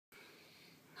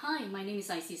Hi, my name is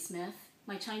Icy Smith.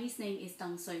 My Chinese name is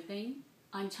Dang Soiping.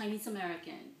 I'm Chinese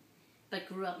American, but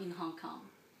grew up in Hong Kong.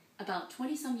 About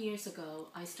 20-some years ago,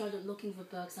 I started looking for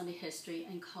books on the history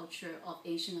and culture of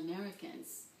Asian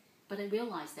Americans, but I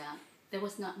realized that there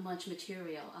was not much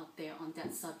material out there on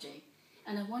that subject,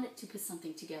 and I wanted to put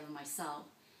something together myself.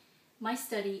 My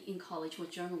study in college was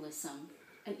journalism,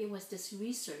 and it was this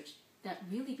research that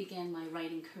really began my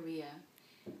writing career.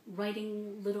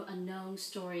 Writing little unknown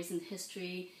stories in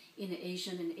history in the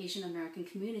Asian and Asian American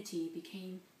community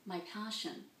became my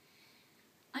passion.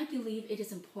 I believe it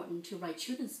is important to write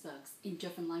children's books in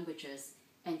different languages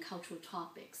and cultural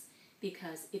topics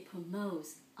because it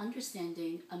promotes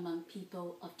understanding among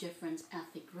people of different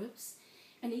ethnic groups,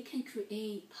 and it can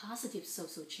create positive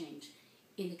social change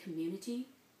in the community,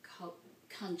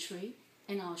 country,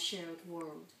 and our shared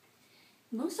world.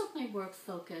 Most of my work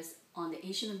focused on the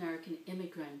Asian American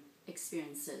immigrant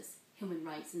experiences, human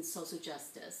rights, and social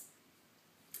justice.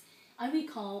 I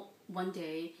recall one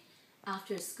day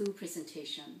after a school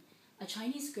presentation, a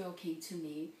Chinese girl came to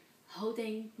me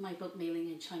holding my book Mei Ling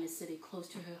in China City close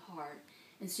to her heart,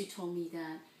 and she told me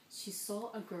that she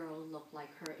saw a girl look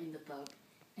like her in the book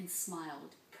and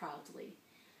smiled proudly.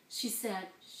 She said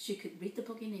she could read the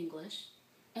book in English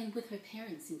and with her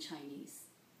parents in Chinese.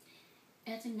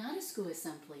 At another school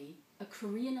assembly, a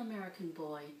Korean American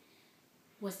boy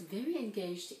was very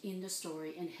engaged in the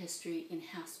story and history in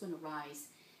Husband Rise,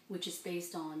 which is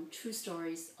based on true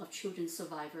stories of children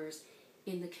survivors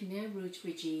in the Khmer Rouge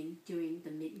regime during the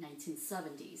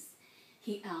mid-1970s.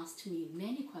 He asked me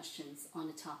many questions on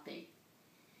the topic.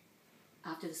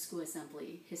 After the school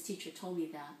assembly, his teacher told me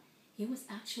that he was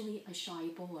actually a shy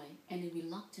boy and a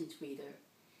reluctant reader.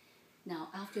 Now,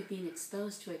 after being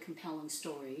exposed to a compelling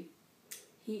story,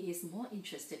 he is more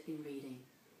interested in reading.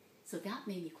 So that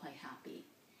made me quite happy.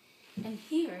 And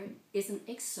here is an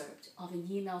excerpt of an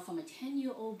email from a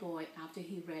 10-year-old boy after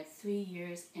he read 3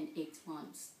 years and 8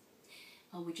 months,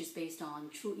 which is based on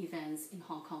true events in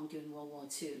Hong Kong during World War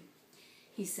II.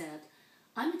 He said,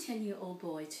 "I'm a 10-year-old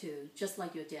boy too, just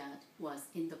like your dad was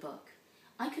in the book.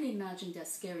 I can imagine that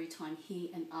scary time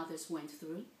he and others went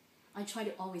through. I try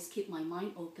to always keep my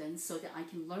mind open so that I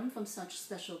can learn from such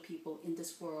special people in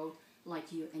this world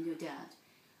like you and your dad.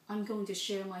 I'm going to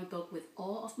share my book with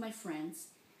all of my friends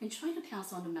and try to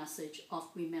pass on the message of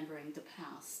remembering the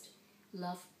past.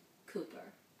 Love,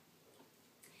 Cooper."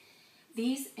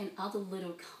 These and other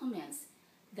little comments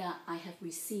that I have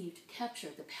received capture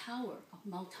the power of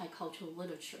multicultural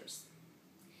literatures.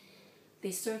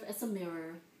 They serve as a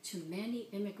mirror to many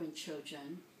immigrant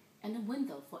children and a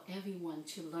window for everyone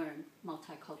to learn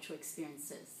multicultural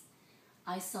experiences.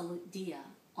 I salute Dia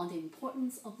on the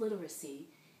importance of literacy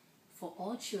for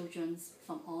all children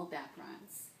from all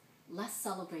backgrounds. Let's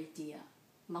celebrate Dia,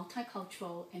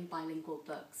 multicultural and bilingual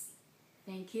books.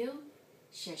 Thank you.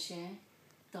 谢谢，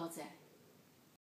多谢。